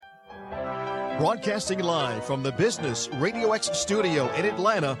Broadcasting live from the Business Radio X studio in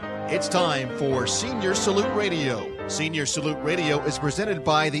Atlanta, it's time for Senior Salute Radio. Senior Salute Radio is presented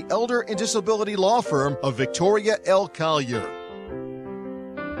by the Elder and Disability Law Firm of Victoria L. Collier.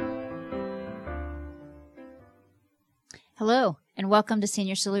 Hello, and welcome to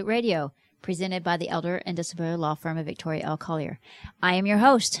Senior Salute Radio, presented by the Elder and Disability Law Firm of Victoria L. Collier. I am your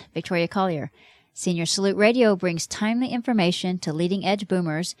host, Victoria Collier. Senior Salute Radio brings timely information to leading-edge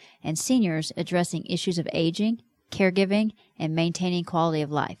boomers and seniors addressing issues of aging, caregiving, and maintaining quality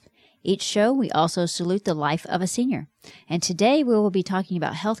of life. Each show, we also salute the life of a senior. And today, we will be talking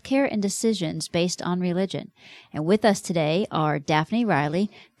about healthcare and decisions based on religion. And with us today are Daphne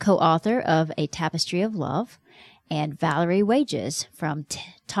Riley, co-author of A Tapestry of Love, and Valerie Wages from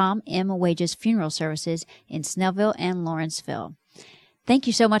Tom M. Wages Funeral Services in Snellville and Lawrenceville. Thank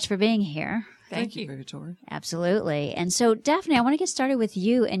you so much for being here. Thank you, Victoria. Absolutely. And so, Daphne, I want to get started with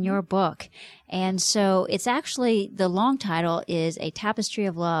you and your book. And so it's actually, the long title is A Tapestry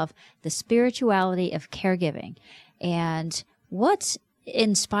of Love, The Spirituality of Caregiving. And what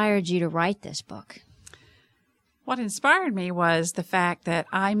inspired you to write this book? What inspired me was the fact that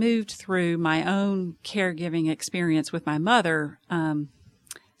I moved through my own caregiving experience with my mother,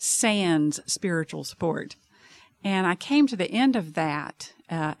 sans spiritual support. And I came to the end of that,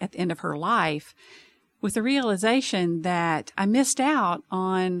 at the end of her life, with the realization that I missed out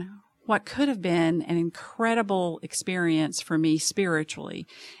on what could have been an incredible experience for me spiritually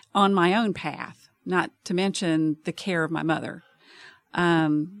on my own path, not to mention the care of my mother.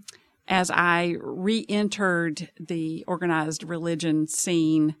 As I re-entered the organized religion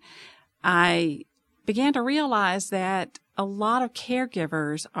scene, I began to realize that a lot of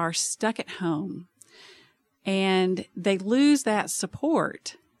caregivers are stuck at home. And they lose that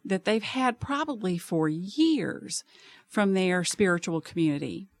support that they've had probably for years from their spiritual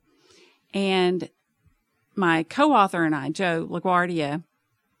community. And my co-author and I, Joe LaGuardia,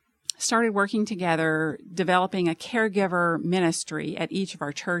 started working together, developing a caregiver ministry at each of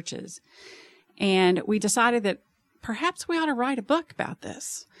our churches. And we decided that perhaps we ought to write a book about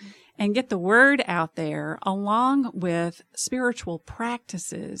this and get the word out there, along with spiritual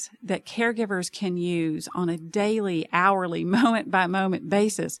practices that caregivers can use on a daily, hourly, moment-by-moment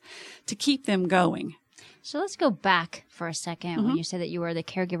basis to keep them going. So let's go back for a second when you said that you were the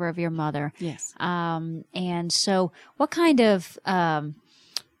caregiver of your mother. Yes. And so what kind of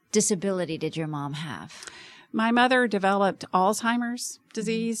disability did your mom have? My mother developed Alzheimer's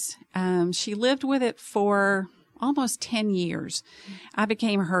disease. She lived with it for almost 10 years. I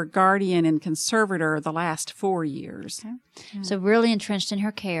became her guardian and conservator the last 4 years. Okay. Yeah. So really entrenched in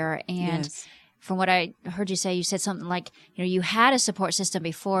her care. And yes. From what I heard you say, you said something like, you had a support system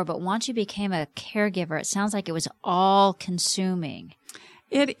before, but once you became a caregiver, it sounds like it was all consuming.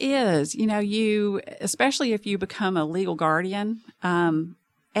 It is. You, especially if you become a legal guardian,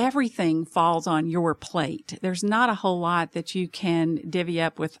 everything falls on your plate. There's not a whole lot that you can divvy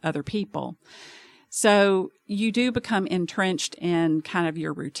up with other people. So you do become entrenched in kind of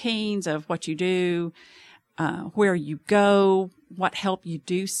your routines of what you do, where you go, what help you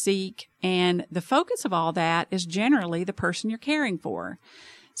do seek. And the focus of all that is generally the person you're caring for.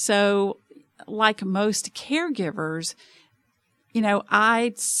 So like most caregivers,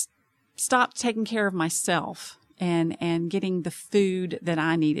 I stopped taking care of myself and getting the food that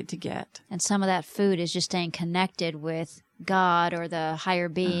I needed to get. And some of that food is just staying connected with God or the higher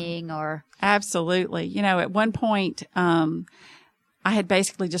being or... Absolutely. At one point, I had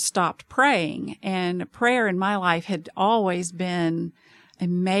basically just stopped praying, and prayer in my life had always been a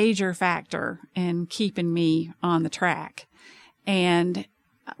major factor in keeping me on the track. And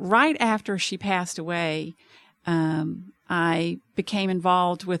right after she passed away, I became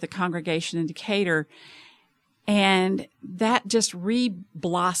involved with a congregation in Decatur, and that just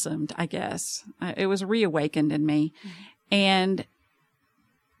re-blossomed, I guess. It was reawakened in me. And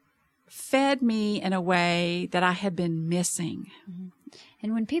fed me in a way that I had been missing.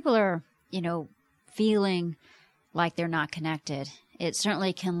 And when people are, feeling like they're not connected, it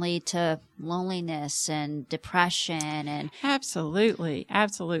certainly can lead to loneliness and depression and... Absolutely.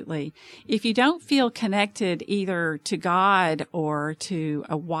 Absolutely. If you don't feel connected either to God or to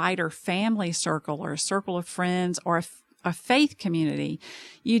a wider family circle or a circle of friends or a faith community,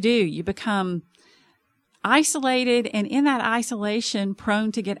 you become isolated, and in that isolation,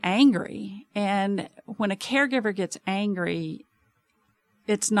 prone to get angry. And when a caregiver gets angry,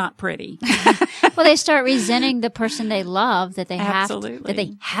 it's not pretty. Well, they start resenting the person they love that they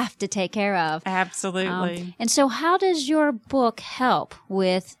Absolutely. have to take care of. Absolutely. And so how does your book help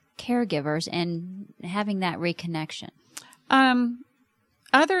with caregivers and having that reconnection?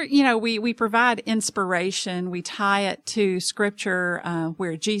 We provide inspiration. We tie it to Scripture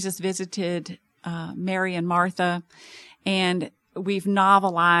where Jesus visited Mary and Martha, and we've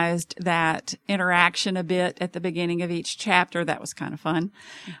novelized that interaction a bit at the beginning of each chapter. That was kind of fun.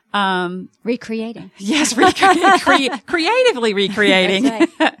 Recreating. Yes, creatively recreating.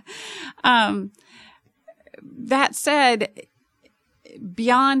 That's right. That said,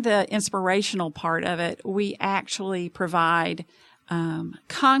 beyond the inspirational part of it, we actually provide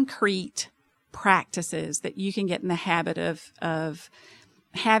concrete practices that you can get in the habit of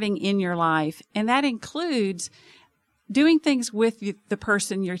having in your life. And that includes doing things with the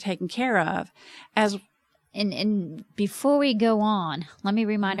person you're taking care of. And before we go on, let me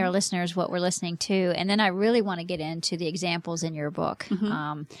remind our listeners what we're listening to. And then I really want to get into the examples in your book,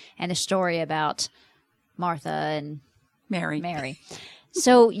 and the story about Martha and Mary.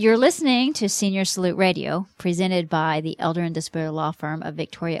 So you're listening to Senior Salute Radio, presented by the Elder and Disability Law Firm of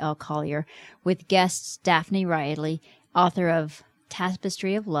Victoria L. Collier, with guests Daphne Riley, author of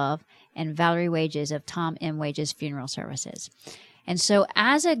Tapestry of Love, and Valerie Wages of Tom M. Wages Funeral Services. And so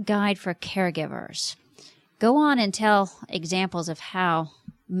as a guide for caregivers, go on and tell examples of how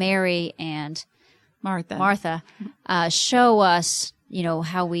Mary and Martha show us,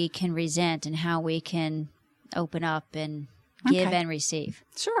 how we can resent and how we can open up and give and receive.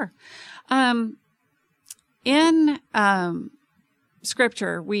 Sure. In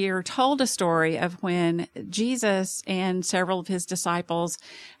Scripture, we are told a story of when Jesus and several of his disciples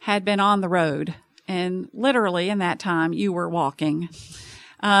had been on the road. And literally in that time, you were walking.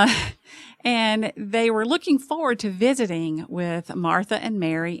 And they were looking forward to visiting with Martha and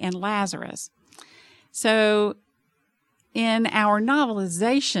Mary and Lazarus. So in our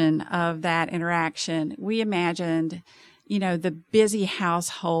novelization of that interaction, we imagined, the busy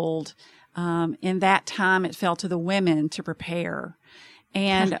household. In that time, it fell to the women to prepare.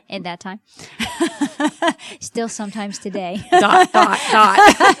 And in that time, still sometimes today. ...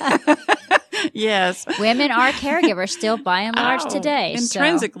 Yes. Women are caregivers still by and large today.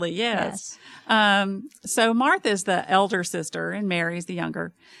 Intrinsically, yes. So Martha's the elder sister and Mary's the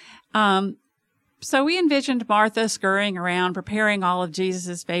younger. So we envisioned Martha scurrying around, preparing all of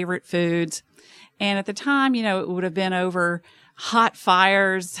Jesus's favorite foods. And at the time, it would have been over hot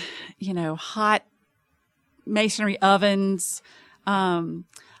fires, hot masonry ovens,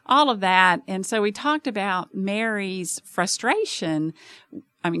 all of that. And so we talked about Martha's frustration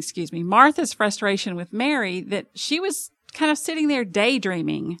with Mary, that she was kind of sitting there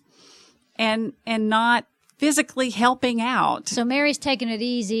daydreaming and not physically helping out. So Mary's taking it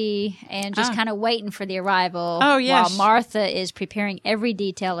easy and just kind of waiting for the arrival. Oh, yes. While Martha is preparing every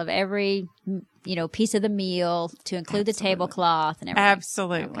detail of every, piece of the meal to include the tablecloth and everything.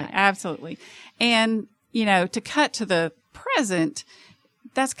 Absolutely. Okay. Absolutely. And, to cut to the present,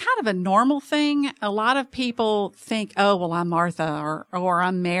 that's kind of a normal thing. A lot of people think, oh, well, I'm Martha or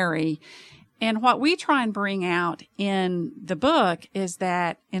I'm Mary. And what we try and bring out in the book is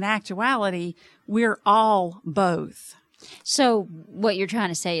that in actuality, we're all both. So what you're trying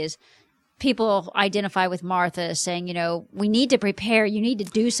to say is people identify with Martha saying, we need to prepare. You need to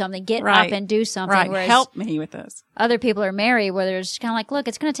do something. Get up and do something. Right. Whereas help me with this. Other people are Mary, where there's kind of like, look,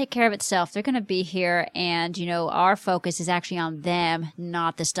 it's going to take care of itself. They're going to be here. And, our focus is actually on them,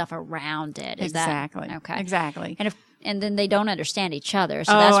 not the stuff around it. Is exactly. That? Okay. Exactly. And then they don't understand each other.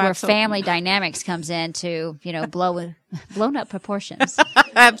 So that's where absolutely. family dynamics comes into, blown up proportions.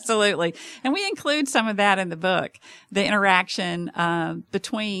 Absolutely. And we include some of that in the book. The interaction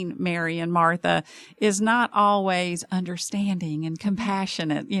between Mary and Martha is not always understanding and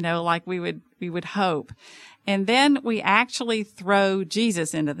compassionate, like we would hope. And then we actually throw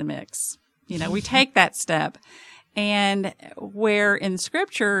Jesus into the mix. We take that step. And where in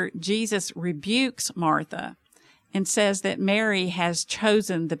Scripture, Jesus rebukes Martha and says that Mary has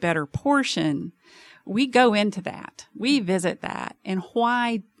chosen the better portion, we go into that. We visit that. And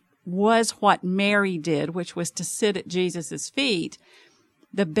why was what Mary did, which was to sit at Jesus' feet,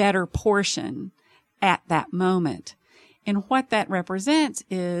 the better portion at that moment? And what that represents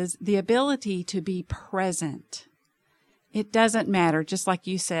is the ability to be present. It doesn't matter, just like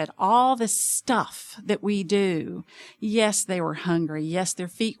you said, all the stuff that we do. Yes, they were hungry. Yes, their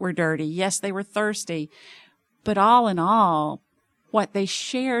feet were dirty. Yes, they were thirsty. But all in all, what they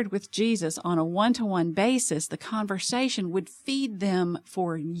shared with Jesus on a one-to-one basis, the conversation would feed them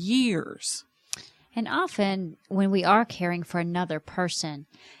for years. And often when we are caring for another person,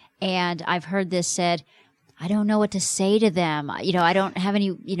 and I've heard this said, I don't know what to say to them. I don't have any,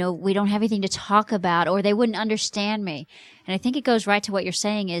 we don't have anything to talk about, or they wouldn't understand me. And I think it goes right to what you're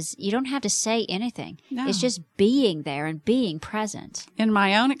saying is you don't have to say anything. No. It's just being there and being present. In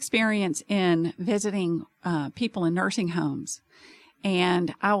my own experience in visiting people in nursing homes,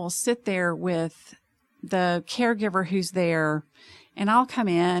 and I will sit there with the caregiver who's there, and I'll come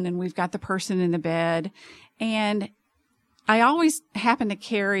in and we've got the person in the bed, and I always happen to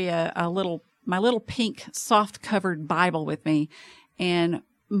carry my little pink soft covered Bible with me. And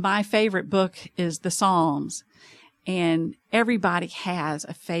my favorite book is the Psalms. And everybody has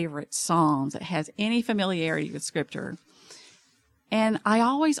a favorite Psalm that has any familiarity with Scripture. And I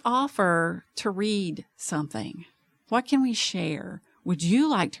always offer to read something. What can we share? Would you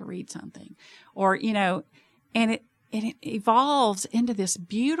like to read something? Or, and it evolves into this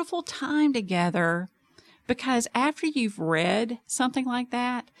beautiful time together, because after you've read something like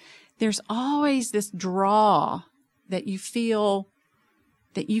that, there's always this draw that you feel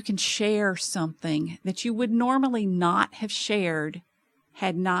that you can share something that you would normally not have shared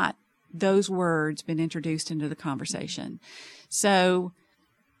had not those words been introduced into the conversation. So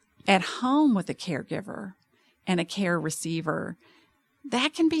at home with a caregiver and a care receiver,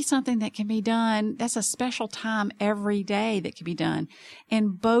 that can be something that can be done. That's a special time every day that can be done.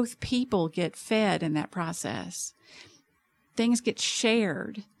 And both people get fed in that process. Things get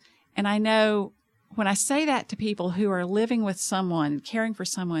shared. And I know when I say that to people who are living with someone, caring for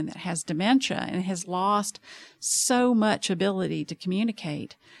someone that has dementia and has lost so much ability to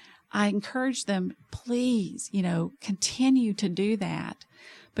communicate, I encourage them, please, continue to do that.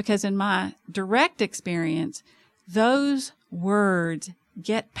 Because in my direct experience, those words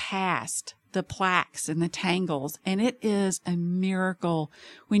get past the plaques and the tangles, and it is a miracle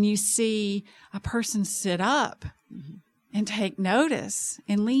when you see a person sit up and take notice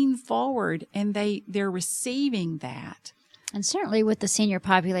and lean forward, and they're receiving that. And certainly with the senior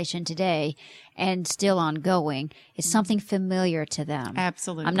population today and still ongoing, it's something familiar to them.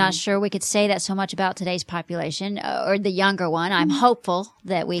 Absolutely. I'm not sure we could say that so much about today's population or the younger one. I'm hopeful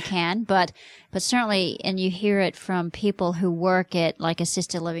that we can, but certainly, and you hear it from people who work at like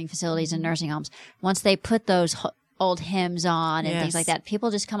assisted living facilities and nursing homes, once they put those old hymns on and things like that,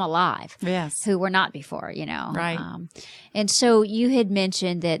 people just come alive. Yes. Who were not before, Right. And so you had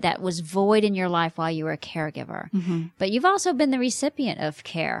mentioned that was void in your life while you were a caregiver, but you've also been the recipient of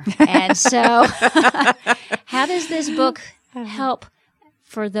care. And so how does this book help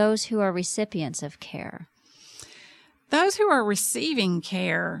for those who are recipients of care? Those who are receiving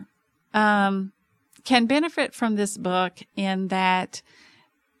care can benefit from this book in that,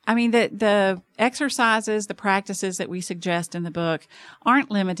 the exercises, the practices that we suggest in the book aren't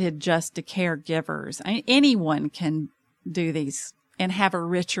limited just to caregivers. Anyone can do these and have a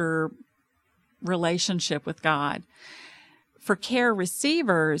richer relationship with God. For care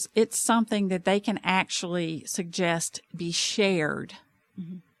receivers, it's something that they can actually suggest be shared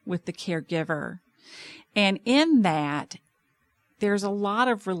with the caregiver. And in that, there's a lot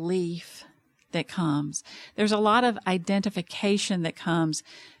of relief that comes. There's a lot of identification that comes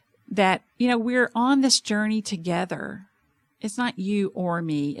that, we're on this journey together. It's not you or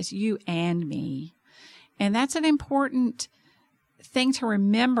me. It's you and me. And that's an important thing to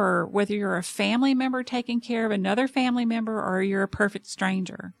remember, whether you're a family member taking care of another family member or you're a perfect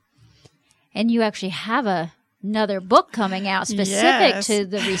stranger. And you actually have another book coming out specific to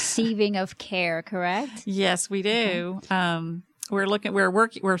the receiving of care, correct? Yes, we do. Okay.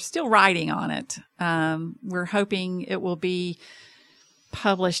 We're still writing on it. We're hoping it will be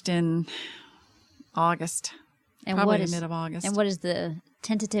published in August, probably the mid of August. And what is the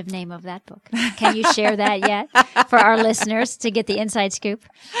tentative name of that book? Can you share that yet for our listeners to get the inside scoop?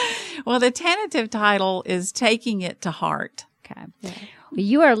 Well, the tentative title is Taking It to Heart. Okay. Yeah.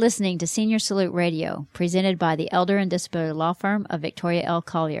 You are listening to Senior Salute Radio, presented by the Elder and Disability Law Firm of Victoria L.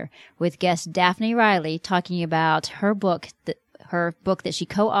 Collier, with guest Daphne Riley talking about her book that she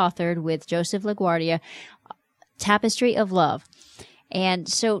co-authored with Joseph LaGuardia, Tapestry of Love. And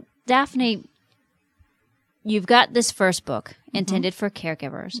so, Daphne, you've got this first book intended for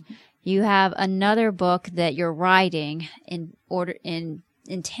caregivers. You have another book that you're writing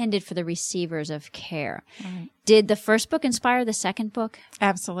intended for the receivers of care. Right. Did the first book inspire the second book?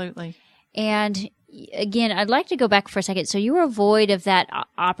 Absolutely. And again, I'd like to go back for a second. So you were void of that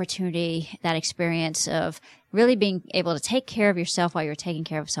opportunity, that experience of really being able to take care of yourself while you're taking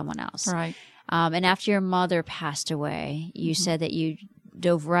care of someone else. Right. And after your mother passed away, you said that you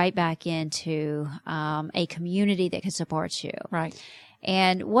dove right back into a community that could support you. Right.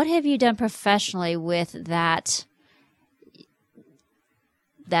 And what have you done professionally with that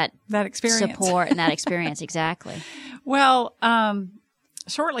that experience. support and that experience. Exactly. Well,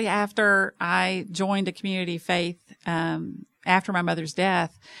 shortly after I joined a community faith, after my mother's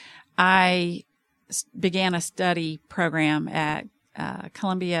death, I began a study program at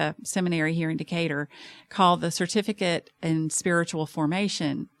Columbia Seminary here in Decatur called the Certificate in Spiritual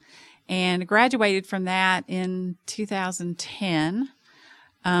Formation, and graduated from that in 2010.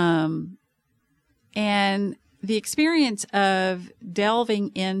 And the experience of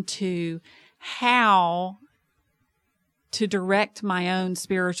delving into how to direct my own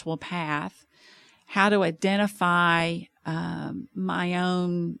spiritual path, how to identify my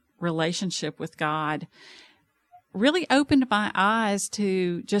own relationship with God, really opened my eyes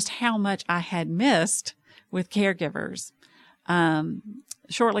to just how much I had missed with caregivers.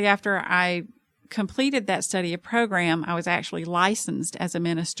 Shortly after I completed that study program, I was actually licensed as a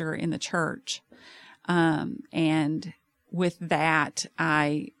minister in the church. And with that,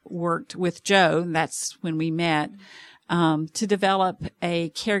 I worked with Joe, that's when we met, to develop a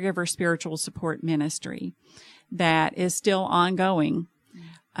caregiver spiritual support ministry that is still ongoing.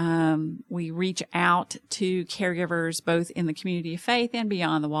 We reach out to caregivers both in the community of faith and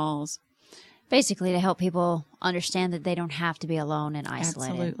beyond the walls. Basically, to help people understand that they don't have to be alone and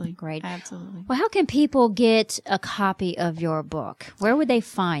isolated. Absolutely. Great. Absolutely. Well, how can people get a copy of your book? Where would they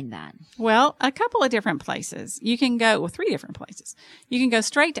find that? Well, a couple of different places. You can go, 3 different places. You can go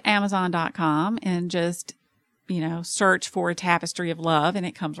straight to Amazon.com and just, search for A Tapestry of Love, and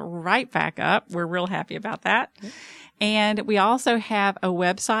it comes right back up. We're real happy about that. Okay. And we also have a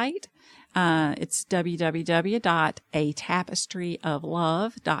website. It's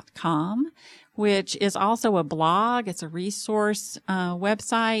www.atapestryoflove.com, which is also a blog. It's a resource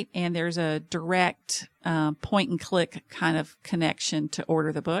website, and there's a direct point and click kind of connection to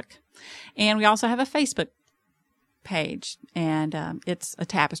order the book. And we also have a Facebook page, and it's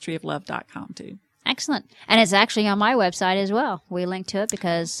atapestryoflove.com too. Excellent. And it's actually on my website as well. We link to it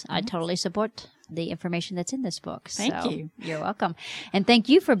because I totally support the information that's in this book. Thank you. You're welcome. And thank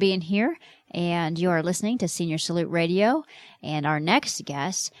you for being here. And you are listening to Senior Salute Radio. And our next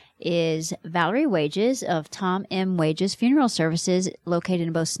guest is Valerie Wages of Tom M. Wages Funeral Services, located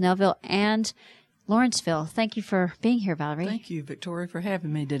in both Snellville and Lawrenceville. Thank you for being here, Valerie. Thank you, Victoria, for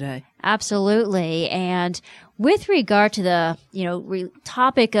having me today. Absolutely. And with regard to the,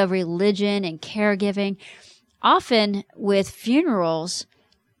 topic of religion and caregiving, often with funerals,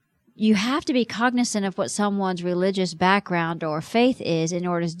 you have to be cognizant of what someone's religious background or faith is in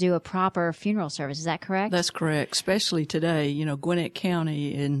order to do a proper funeral service. Is that correct? That's correct. Especially today, Gwinnett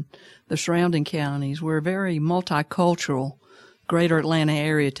County and the surrounding counties, we're very multicultural greater Atlanta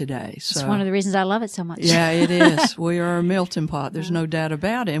area today. So it's one of the reasons I love it so much. Yeah, it is. We are a melting pot. There's no doubt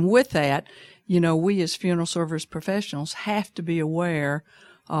about it. And with that, we as funeral service professionals have to be aware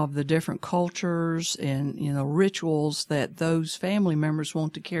of the different cultures and, rituals that those family members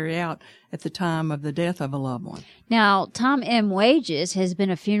want to carry out at the time of the death of a loved one. Now, Tom M. Wages has been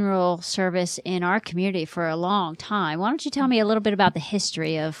a funeral service in our community for a long time. Why don't you tell me a little bit about the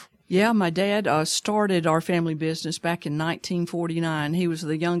history of... Yeah, my dad started our family business back in 1949. He was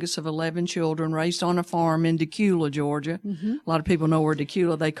the youngest of 11 children, raised on a farm in Decula, Georgia. Mm-hmm. A lot of people know where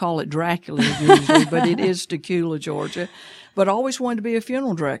Decula, they call it Dracula usually, but it is Decula, Georgia. But always wanted to be a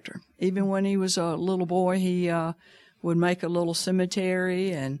funeral director. Even when he was a little boy, he would make a little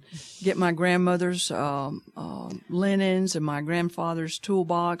cemetery and get my grandmother's linens and my grandfather's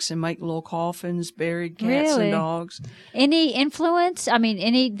toolbox and make little coffins, buried cats and dogs. Any influence? I mean,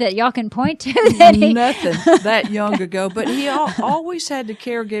 any that y'all can point to? Nothing that young ago. But he always had the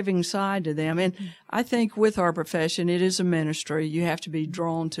caregiving side to them. And I think with our profession, it is a ministry. You have to be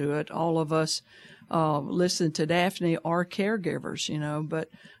drawn to it. All of us listen to Daphne are caregivers, but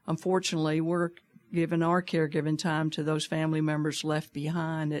unfortunately we're giving our caregiving time to those family members left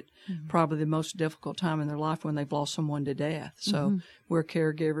behind at probably the most difficult time in their life when they've lost someone to death. So we're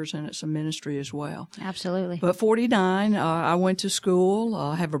caregivers, and it's a ministry as well. Absolutely. But 49, I went to school.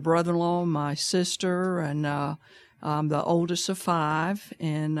 I have a brother-in-law, my sister, and I'm the oldest of 5,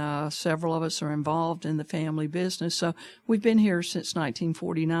 and several of us are involved in the family business. So we've been here since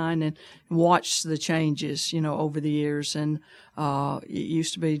 1949 and watched the changes, over the years. And it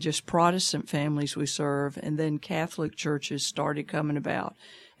used to be just Protestant families we serve, and then Catholic churches started coming about.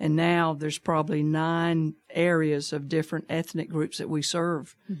 And now there's probably 9 areas of different ethnic groups that we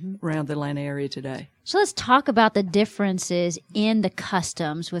serve around the Atlanta area today. So let's talk about the differences in the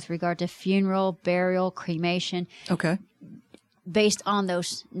customs with regard to funeral, burial, cremation. Okay. Based on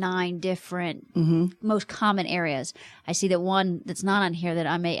those 9 different most common areas. I see that one that's not on here that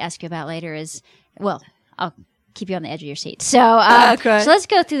I may ask you about later is, well, I'll keep you on the edge of your seat. So, Okay. So let's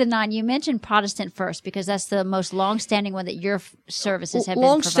go through the 9. You mentioned Protestant first because that's the most long-standing one that your services have been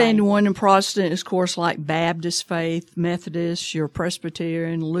Long-standing providing. one in Protestant is, of course, like Baptist faith, Methodist, your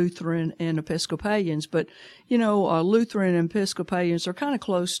Presbyterian, Lutheran, and Episcopalians. But, Lutheran and Episcopalians are kind of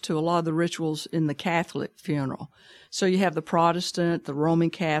close to a lot of the rituals in the Catholic funeral. So you have the Protestant, the Roman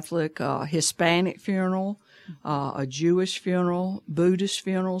Catholic, Hispanic funeral, a Jewish funeral, Buddhist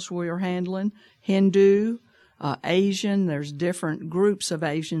funerals we are handling, Hindu, Asian. There's different groups of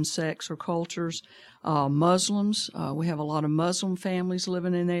Asian sects or cultures. Muslims. We have a lot of Muslim families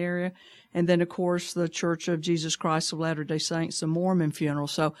living in the area. And then, of course, the Church of Jesus Christ of Latter-day Saints, the Mormon funeral.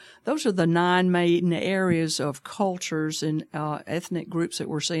 So those are the 9 main areas of cultures and ethnic groups that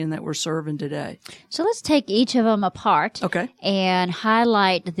we're seeing that we're serving today. So let's take each of them apart Okay. and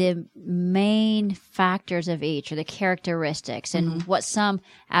highlight the main factors of each or the characteristics and what some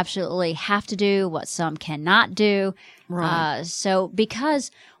absolutely have to do, what some cannot do. Right. So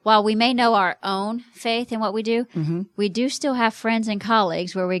because while we may know our own faith and what we do, we do still have friends and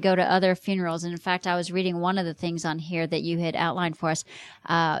colleagues where we go to other funerals. And in fact, I was reading one of the things on here that you had outlined for us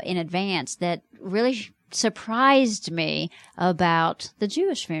in advance that really surprised me about the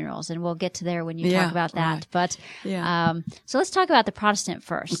Jewish funerals. And we'll get to there when you talk about that. Right. But Yeah. so let's talk about the Protestant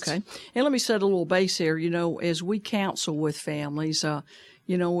first. Okay. And let me set a little base here. As we counsel with families,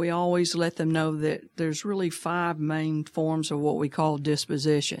 we always let them know that there's really 5 main forms of what we call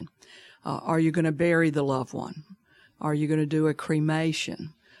disposition. Are you going to bury the loved one? Are you going to do a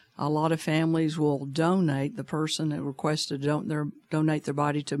cremation? A lot of families will donate the person that requests to donate their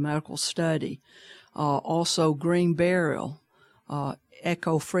body to medical study. Also, green burial,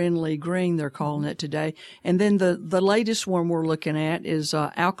 eco-friendly green, they're calling it today. And then the latest one we're looking at is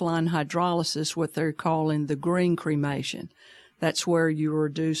alkaline hydrolysis, what they're calling the green cremation. That's where you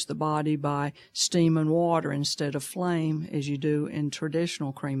reduce the body by steam and water instead of flame as you do in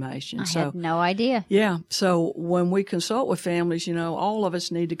traditional cremation. I had no idea. Yeah. So when we consult with families, all of us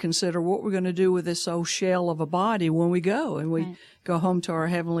need to consider what we're going to do with this old shell of a body when we go and we go home to our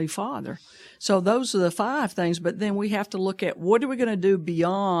Heavenly Father. So those are the 5 things, but then we have to look at what are we going to do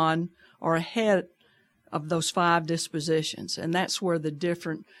beyond or ahead of those 5 dispositions. And that's where the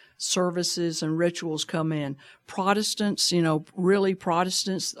different services and rituals come in. Protestants, really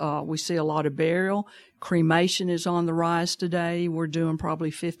Protestants, we see a lot of burial. Cremation is on the rise today. We're doing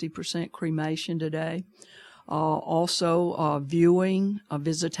probably 50% cremation today. Also, viewing,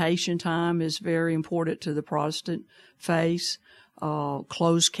 visitation time is very important to the Protestant faith.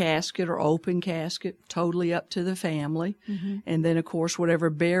 Closed casket or open casket, totally up to the family. And then, of course, whatever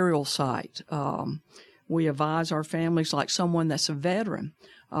burial site. We advise our families, like someone that's a veteran.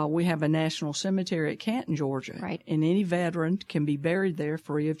 We have a national cemetery at Canton, Georgia. Right. And any veteran can be buried there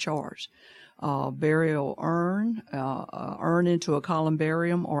free of charge. Burial urn into a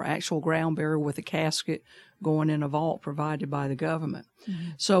columbarium, or actual ground burial with a casket going in a vault provided by the government.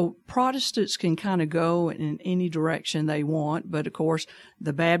 So Protestants can kind of go in any direction they want, but of course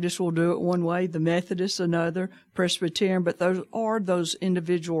the Baptists will do it one way, the Methodists another, Presbyterian, but those are those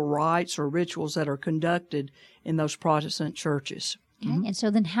individual rites or rituals that are conducted in those Protestant churches. Okay. And so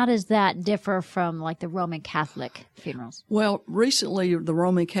then how does that differ from like the Roman Catholic funerals? Well, recently the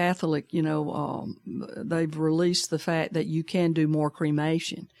Roman Catholic, they've released the fact that you can do more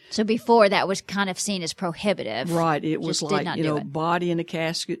cremation. So before that was kind of seen as prohibitive. Right. It was Just like, did not do it. body in a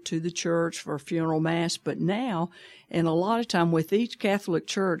casket to the church for funeral mass. But now, and a lot of time with each Catholic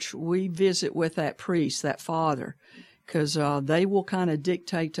church, we visit with that priest, that father, because they will kind of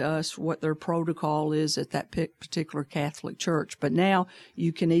dictate to us what their protocol is at that particular Catholic church. But now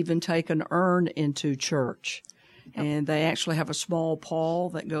you can even take an urn into church. Yep. And they actually have a small pall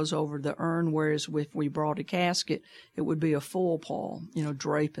that goes over the urn, whereas if we brought a casket, it would be a full pall,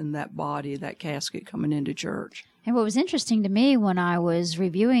 draping that body, that casket coming into church. And what was interesting to me when I was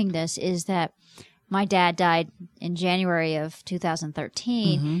reviewing this is that my dad died in January of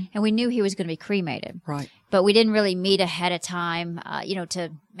 2013, and we knew he was going to be cremated. Right. But we didn't really meet ahead of time, to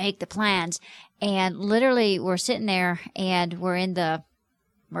make the plans. And literally we're sitting there and we're in the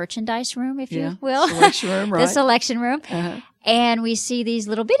merchandise room, if you will. Selection room, right. The selection room. And we see these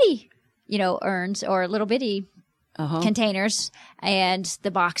little bitty, urns or little bitty containers and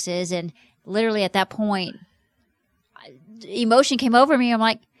the boxes. And literally at that point, emotion came over me. I'm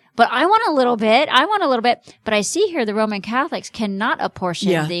like, but I want a little bit. But I see here the Roman Catholics cannot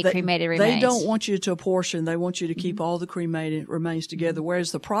apportion the cremated remains. They don't want you to apportion. They want you to keep all the cremated remains together.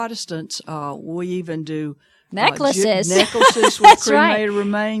 Whereas the Protestants, we even do necklaces. Necklaces with cremated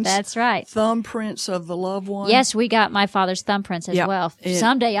remains. That's right. Thumbprints of the loved one. Yes, we got my father's thumbprints as well. And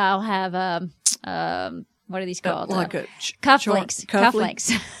someday I'll have what are these called? Like a cufflinks.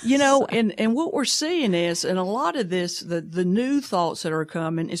 Cufflinks. You know, and what we're seeing is, and a lot of this, the new thoughts that are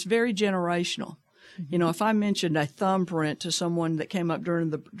coming is very generational. You know, if I mentioned a thumbprint to someone that came up during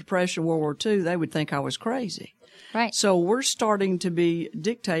the Depression, World War II, they would think I was crazy. Right. So we're starting to be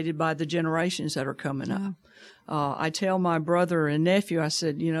dictated by the generations that are coming up. I tell my brother and nephew, I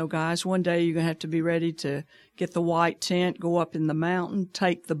said, you know, guys, one day you're going to have to be ready to get the white tent, go up in the mountain,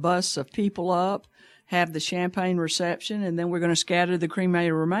 take the bus of people up, have the champagne reception, and then we're going to scatter the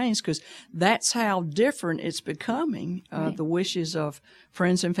cremated remains, because that's how different it's becoming, the wishes of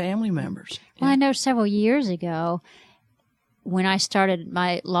friends and family members. Well, I know several years ago when I started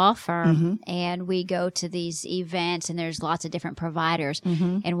my law firm and we go to these events and there's lots of different providers.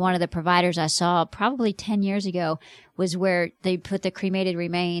 And one of the providers I saw probably 10 years ago was where they put the cremated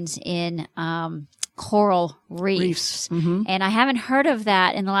remains in coral reefs. And I haven't heard of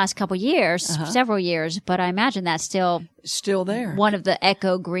that in the last couple of years, several years, but I imagine that's still there. One of the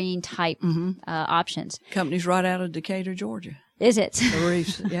eco green type options. Company's right out of Decatur, Georgia. Is it? The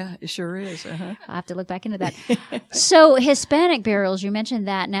reefs, yeah, it sure is. I'll have to look back into that. So Hispanic burials, you mentioned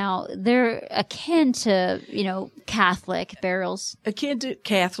that. Now, they're akin to, you know, Catholic burials. Akin to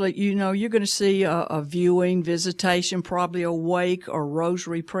Catholic, you know, you're going to see a viewing, visitation, probably a wake or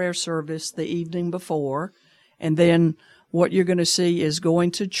rosary prayer service the evening before. And then what you're going to see is going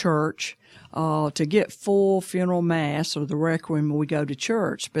to church to get full funeral mass or the requiem when we go to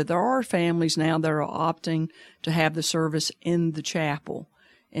church. But there are families now that are opting to have the service in the chapel,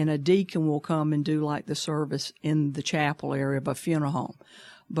 and a deacon will come and do like the service in the chapel area of a funeral home.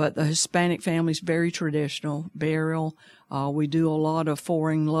 But the Hispanic family is very traditional burial. We do a lot of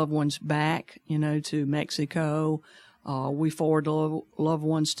forwarding loved ones back, you know, to Mexico. We forward loved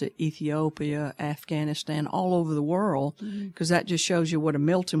ones to Ethiopia, Afghanistan, all over the world, because that just shows you what a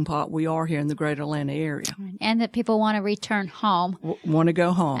melting pot we are here in the greater Atlanta area. And that people want to return home. Want to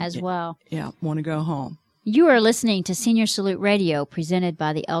go home. As well. Yeah, want to go home. You are listening to Senior Salute Radio, presented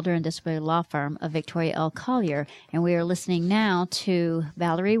by the Elder and Disability Law Firm of Victoria L. Collier. And we are listening now to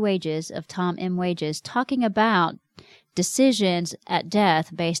Valerie Wages of Tom M. Wages talking about decisions at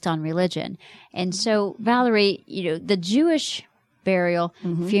death based on religion. And so, Valerie, you know, the Jewish burial,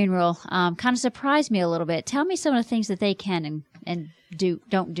 funeral, kind of surprised me a little bit. Tell me some of the things that they can and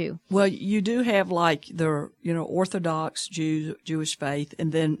don't do. Well, you do have like the, you know, Orthodox Jewish faith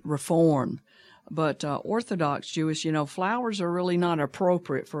and then Reformed. But Orthodox Jewish, you know, flowers are really not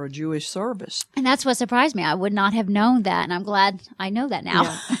appropriate for a Jewish service. And that's what surprised me. I would not have known that, and I'm glad I know that now.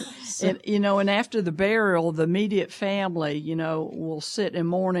 Yeah. And, you know, and after the burial, the immediate family, you know, will sit in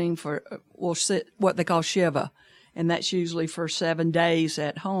mourning will sit what they call Shiva, and that's usually for 7 days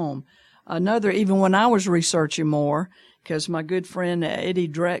at home. Even when I was researching more, because my good friend Eddie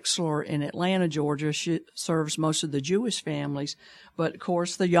Drexler in Atlanta, Georgia, serves most of the Jewish families, but of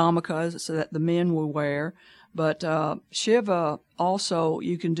course the yarmulkes that the men will wear. But Shiva also,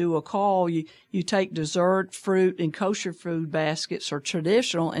 you can do a call. You take dessert, fruit, and kosher food baskets, or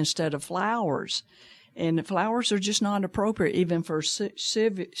traditional, instead of flowers. And flowers are just not appropriate even for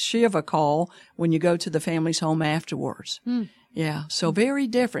Shiva call when you go to the family's home afterwards. Yeah, so very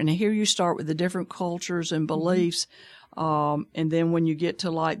different. And here you start with the different cultures and beliefs. And then when you get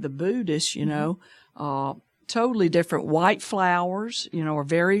to like the Buddhists, you know, totally different. White flowers, you know, are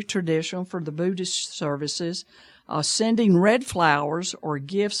very traditional for the Buddhist services. Sending red flowers or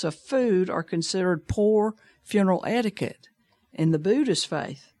gifts of food are considered poor funeral etiquette in the Buddhist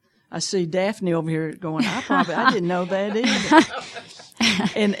faith. I see Daphne over here going, I didn't know that either.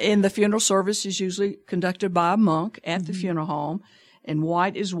 And the funeral service is usually conducted by a monk at the funeral home, and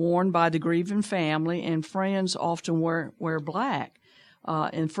white is worn by the grieving family, and friends often wear black.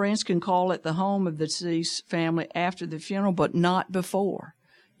 And friends can call at the home of the deceased family after the funeral, but not before.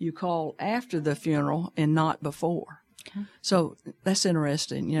 You call after the funeral and not before. Okay. So that's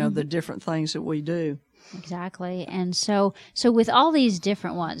interesting, you know, the different things that we do. Exactly. And so with all these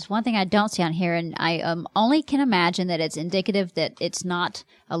different ones, one thing I don't see on here, and I only can imagine that it's indicative that it's not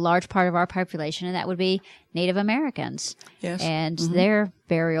a large part of our population, and that would be Native Americans. Yes. And their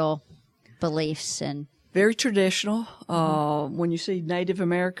burial beliefs and very traditional. When you see Native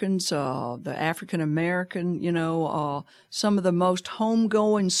Americans, the African American, you know, some of the most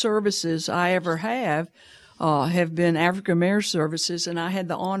homegoing services I ever have been African American services, and I had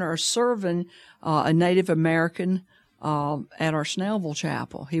the honor of serving a Native American at our Snellville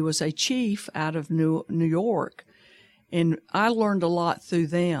Chapel. He was a chief out of New York, and I learned a lot through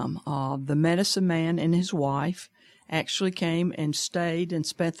them. The medicine man and his wife actually came and stayed and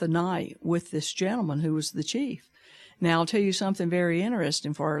spent the night with this gentleman who was the chief. Now, I'll tell you something very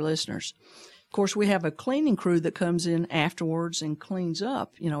interesting for our listeners. Of course, we have a cleaning crew that comes in afterwards and cleans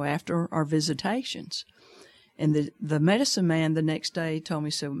up, after our visitations. And the medicine man the next day told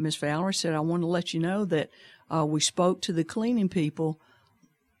me, so Miss Valerie said, I want to let you know that we spoke to the cleaning people,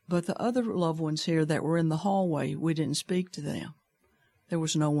 but the other loved ones here that were in the hallway, we didn't speak to them. There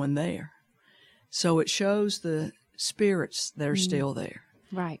was no one there. So it shows the spirits that are still there.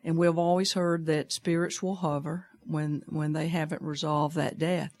 Right. And we've always heard that spirits will hover when they haven't resolved that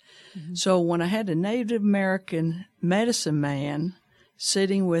death. Mm-hmm. So when I had a Native American medicine man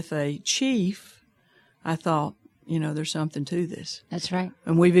sitting with a chief, I thought, there's something to this. That's right.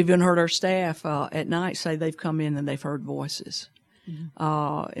 And we've even heard our staff at night say they've come in and they've heard voices.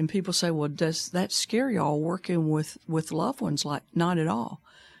 Mm-hmm. And people say, well, does that scare y'all working with loved ones? Like, not at all.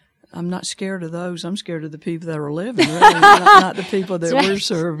 I'm not scared of those. I'm scared of the people that are living, really, not the people that we're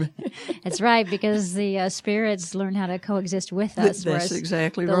serving. That's right, because the spirits learn how to coexist with us. That's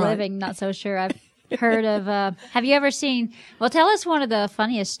exactly the right. The living, not so sure. I've heard of. Have you ever seen? Well, tell us one of the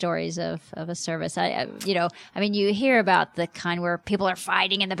funniest stories of a service. You hear about the kind where people are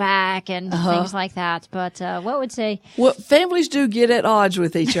fighting in the back and things like that. But what would say? Well, families do get at odds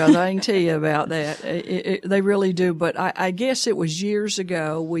with each other. I can tell you about that. They really do. But I guess it was years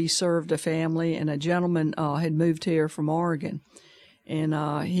ago. We served a family, and a gentleman had moved here from Oregon.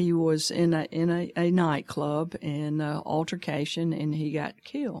 And he was in a nightclub and altercation, and he got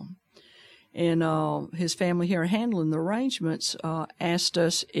killed. And his family here handling the arrangements asked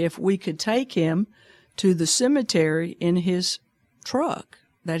us if we could take him to the cemetery in his truck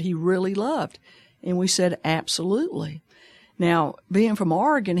that he really loved. And we said, absolutely. Now, being from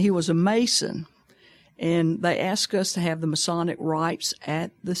Oregon, he was a Mason. And they asked us to have the Masonic rites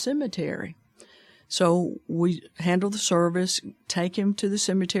at the cemetery. So we handle the service, take him to the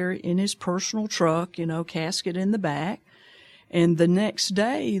cemetery in his personal truck, casket in the back. And the next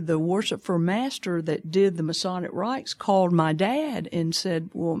day, the worshiper master that did the Masonic rites called my dad and said,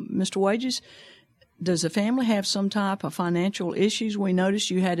 well, Mr. Wages, does the family have some type of financial issues? We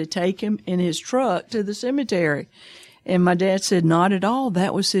noticed you had to take him in his truck to the cemetery. And my dad said, not at all.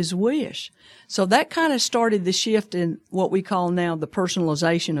 That was his wish. So that kind of started the shift in what we call now the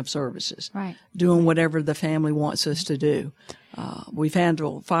personalization of services. Right. Doing whatever the family wants us to do. We've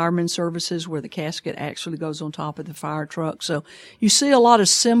handled fireman services where the casket actually goes on top of the fire truck. So you see a lot of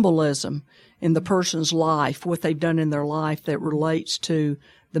symbolism in the person's life, what they've done in their life that relates to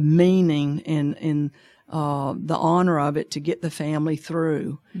the meaning and the honor of it to get the family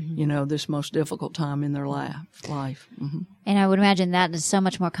through, this most difficult time in their life. Mm-hmm. And I would imagine that is so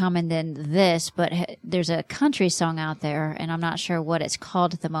much more common than this, but there's a country song out there, and I'm not sure what it's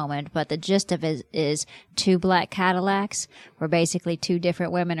called at the moment, but the gist of it is Two Black Cadillacs, where basically two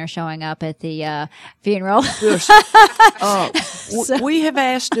different women are showing up at the funeral. We have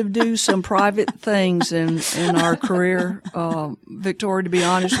asked to do some private things in our career, Victoria, to be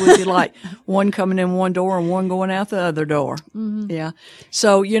honest with you, like one coming in one door and one going out the other door. Mm-hmm. Yeah.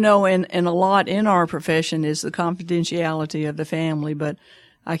 So, and a lot in our profession is the confidentiality of the family, but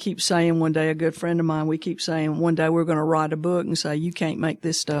I keep saying one day, a good friend of mine, we keep saying one day we're going to write a book and say, you can't make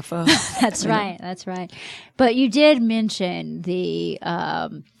this stuff up. That's right. That's right. But you did mention the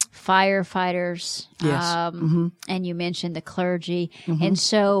firefighters, yes. And you mentioned the clergy. Mm-hmm. And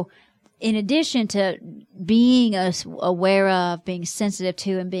so in addition to being aware of, being sensitive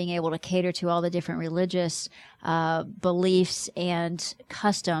to, and being able to cater to all the different religious beliefs and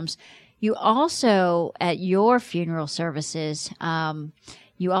customs, you also, at your funeral services,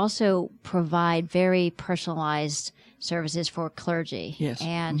 you also provide very personalized services for clergy. Yes.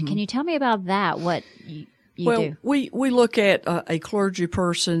 And can you tell me about that, what you do? We look at a clergy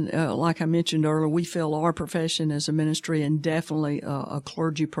person, like I mentioned earlier, we feel our profession as a ministry, and definitely a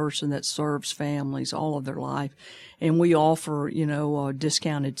clergy person that serves families all of their life. And we offer,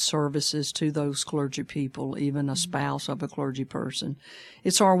 discounted services to those clergy people, even a spouse of a clergy person.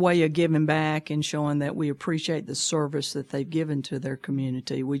 It's our way of giving back and showing that we appreciate the service that they've given to their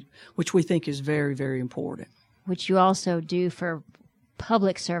community, which we think is very, very important. Which you also do for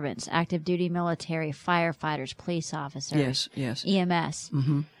public servants, active duty military, firefighters, police officers, yes. EMS.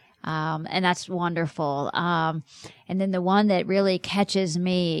 Mm-hmm. And that's wonderful. And then the one that really catches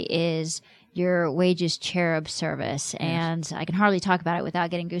me is your Wages Cherub service. Yes. And I can hardly talk about it without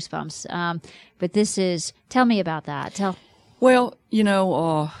getting goosebumps. But tell me about that. Well,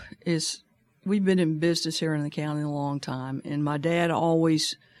 we've been in business here in the county a long time, and my dad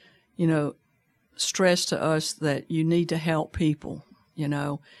always, stressed to us that you need to help people,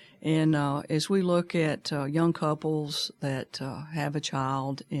 and as we look at young couples that have a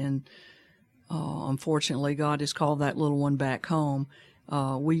child, and unfortunately God has called that little one back home,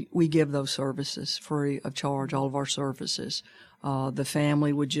 we give those services free of charge, all of our services. The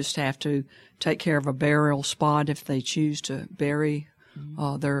family would just have to take care of a burial spot if they choose to bury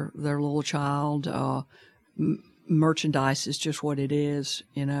their little child. Merchandise is just what it is,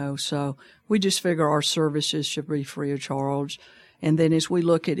 so we just figure our services should be free of charge. And then as we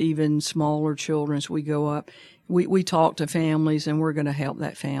look at even smaller children, as we go up, we talk to families, and we're going to help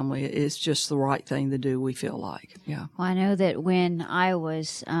that family. It's just the right thing to do, we feel like. Yeah. Well, I know that when I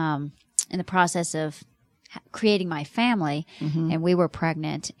was in the process of creating my family, and we were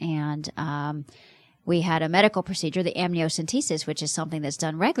pregnant, and we had a medical procedure, the amniocentesis, which is something that's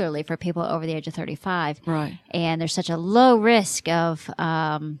done regularly for people over the age of 35. Right. And there's such a low risk of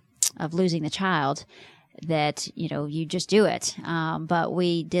losing the child that, you just do it. But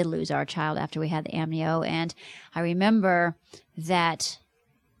we did lose our child after we had the amnio. And I remember that,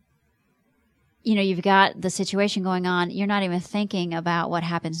 you've got the situation going on. You're not even thinking about what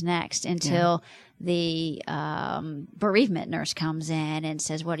happens next until the bereavement nurse comes in and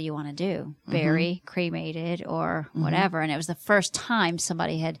says, what do you want to do? Bury, cremated, or whatever. And it was the first time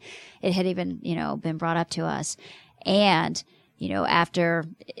it had even, been brought up to us. And,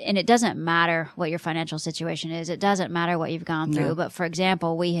 and it doesn't matter what your financial situation is. It doesn't matter what you've gone through. No. But for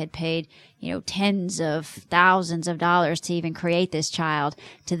example, we had paid, tens of thousands of dollars to even create this child,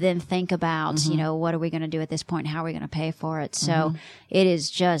 to then think about, what are we going to do at this point? How are we going to pay for it? So it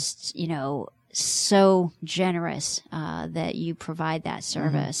is just, so generous that you provide that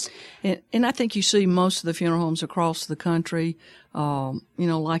service. And I think you see most of the funeral homes across the country,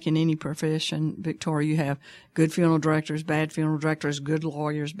 like in any profession, Victoria, you have good funeral directors, bad funeral directors, good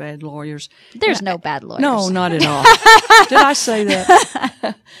lawyers, bad lawyers. There's no bad lawyers. No, not at all. Did I say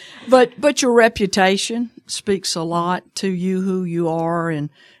that? But your reputation speaks a lot to you, who you are, and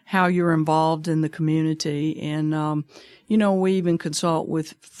how you're involved in the community. And, we even consult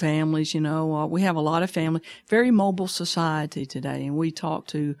with families, we have a lot of family, very mobile society today. And we talk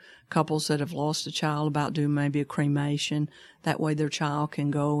to couples that have lost a child about doing maybe a cremation. That way their child can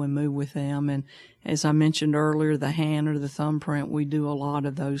go and move with them. And as I mentioned earlier, the hand or the thumbprint, we do a lot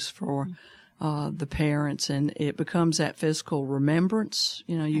of those for the parents, and it becomes that physical remembrance.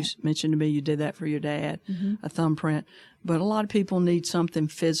 You mentioned to me you did that for your dad, a thumbprint. But a lot of people need something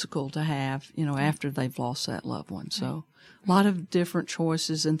physical to have, after they've lost that loved one. So a lot of different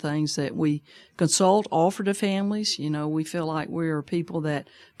choices and things that we consult, offer to families. We feel like we are people that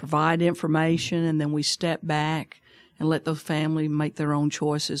provide information, and then we step back and let the family make their own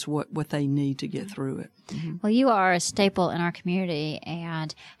choices, what they need to get through it. Well, you are a staple in our community,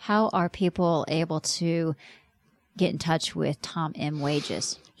 and how are people able to get in touch with Tom M.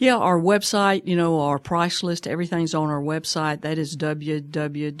 Wages? Yeah, our website, our price list, everything's on our website. That is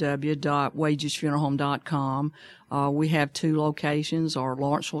www.wagesfuneralhome.com. We have 2 locations, our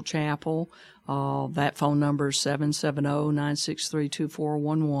Lawrenceville Chapel. That phone number is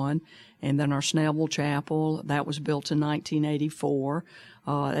 770-963-2411. And then our Snellville Chapel, that was built in 1984.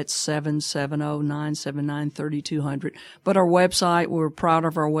 That's 770-979-3200. But our website, we're proud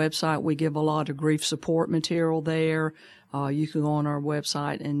of our website. We give a lot of grief support material there. You can go on our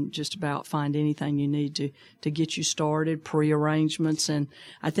website and just about find anything you need to get you started, pre-arrangements. And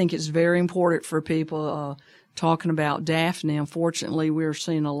I think it's very important for people, talking about Daphne. Unfortunately, we're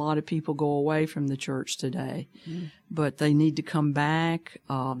seeing a lot of people go away from the church today, but they need to come back.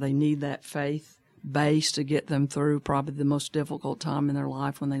 They need that faith base to get them through probably the most difficult time in their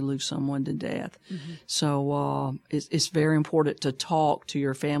life when they lose someone to death. So it's very important to talk to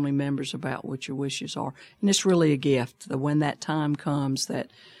your family members about what your wishes are. And it's really a gift that when that time comes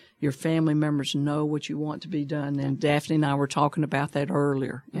that your family members know what you want to be done. And Daphne and I were talking about that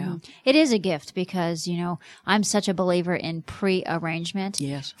earlier. Yeah. It is a gift because, I'm such a believer in pre-arrangement.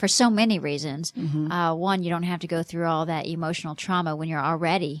 Yes. For so many reasons. One, you don't have to go through all that emotional trauma when you're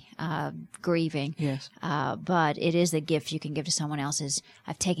already grieving. Yes. But it is the gift you can give to someone else is,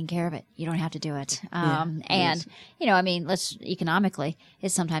 I've taken care of it. You don't have to do it. And, economically, it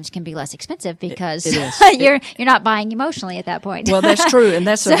sometimes can be less expensive because you're not buying emotionally at that point. Well, that's true. And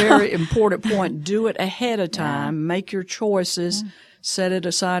that's a very important point. Do it ahead of time. Make your choices. Set it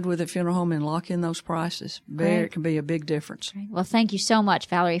aside with a funeral home and lock in those prices. It can be a big difference. Right. Well, thank you so much,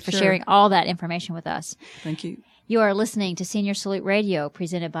 Valerie, for sharing all that information with us. Thank you. You are listening to Senior Salute Radio,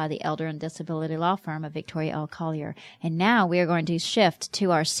 presented by the Elder and Disability Law Firm of Victoria L. Collier. And now we are going to shift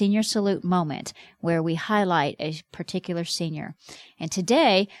to our Senior Salute moment, where we highlight a particular senior. And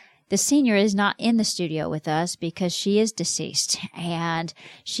today, the senior is not in the studio with us because she is deceased, and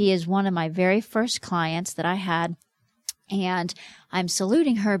she is one of my very first clients that I had And I'm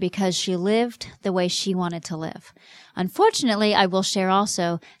saluting her because she lived the way she wanted to live. Unfortunately, I will share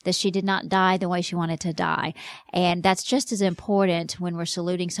also that she did not die the way she wanted to die. And that's just as important when we're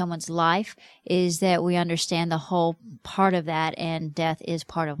saluting someone's life, is that we understand the whole part of that, and death is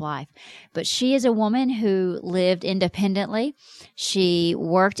part of life. But she is a woman who lived independently. She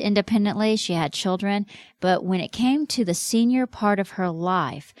worked independently. She had children. But when it came to the senior part of her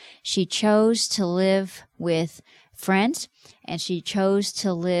life, she chose to live with friends, and she chose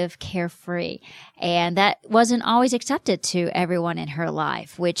to live carefree. And that wasn't always accepted to everyone in her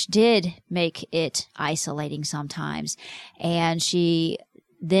life, which did make it isolating sometimes. And she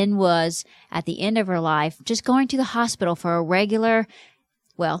then was, at the end of her life, just going to the hospital for a regular,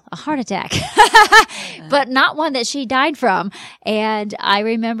 a heart attack, but not one that she died from. And I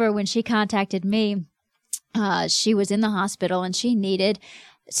remember when she contacted me, she was in the hospital and she needed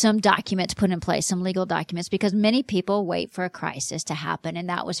some documents put in place, some legal documents, because many people wait for a crisis to happen. And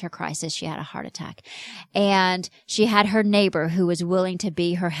that was her crisis. She had a heart attack. And she had her neighbor who was willing to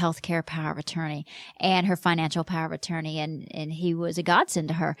be her healthcare power of attorney and her financial power of attorney. And he was a godsend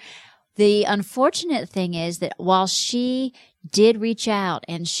to her. The unfortunate thing is that while she did reach out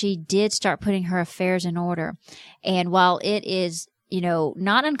and she did start putting her affairs in order, and while it is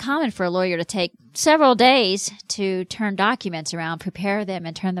not uncommon for a lawyer to take several days to turn documents around, prepare them,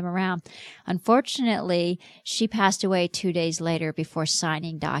 and turn them around. Unfortunately, she passed away 2 days later before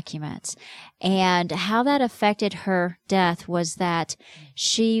signing documents. And how that affected her death was that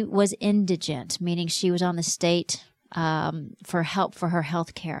she was indigent, meaning she was on the state for help for her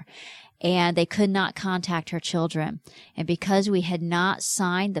health care. And they could not contact her children. And because we had not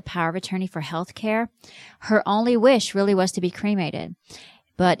signed the power of attorney for health care, her only wish really was to be cremated.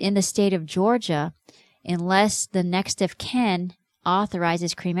 But in the state of Georgia, unless the next of kin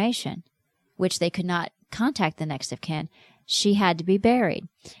authorizes cremation, which they could not contact the next of kin, she had to be buried.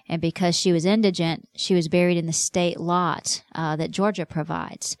 And because she was indigent, she was buried in the state lot that Georgia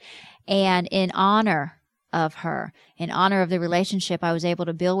provides. And in honor of her, in honor of the relationship I was able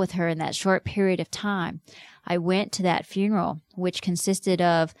to build with her in that short period of time, I went to that funeral, which consisted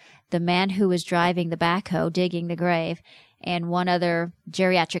of the man who was driving the backhoe, digging the grave, and one other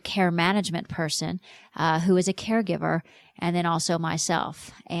geriatric care management person who was a caregiver, and then also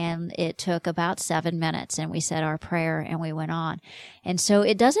myself. And it took about 7 minutes, and we said our prayer, and we went on. And so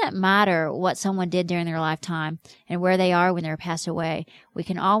it doesn't matter what someone did during their lifetime and where they are when they're passed away. We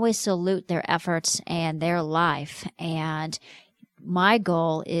can always salute their efforts and their life. And my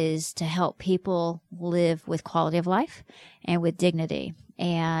goal is to help people live with quality of life and with dignity.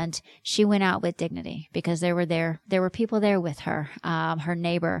 And she went out with dignity because there were people there with her. Her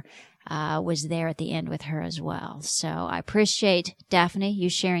neighbor was there at the end with her as well. So I appreciate, Daphne, you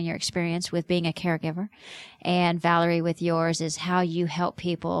sharing your experience with being a caregiver, and Valerie with yours is how you help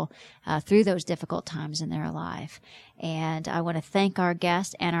people through those difficult times in their life. And I want to thank our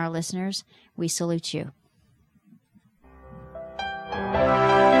guests and our listeners. We salute you.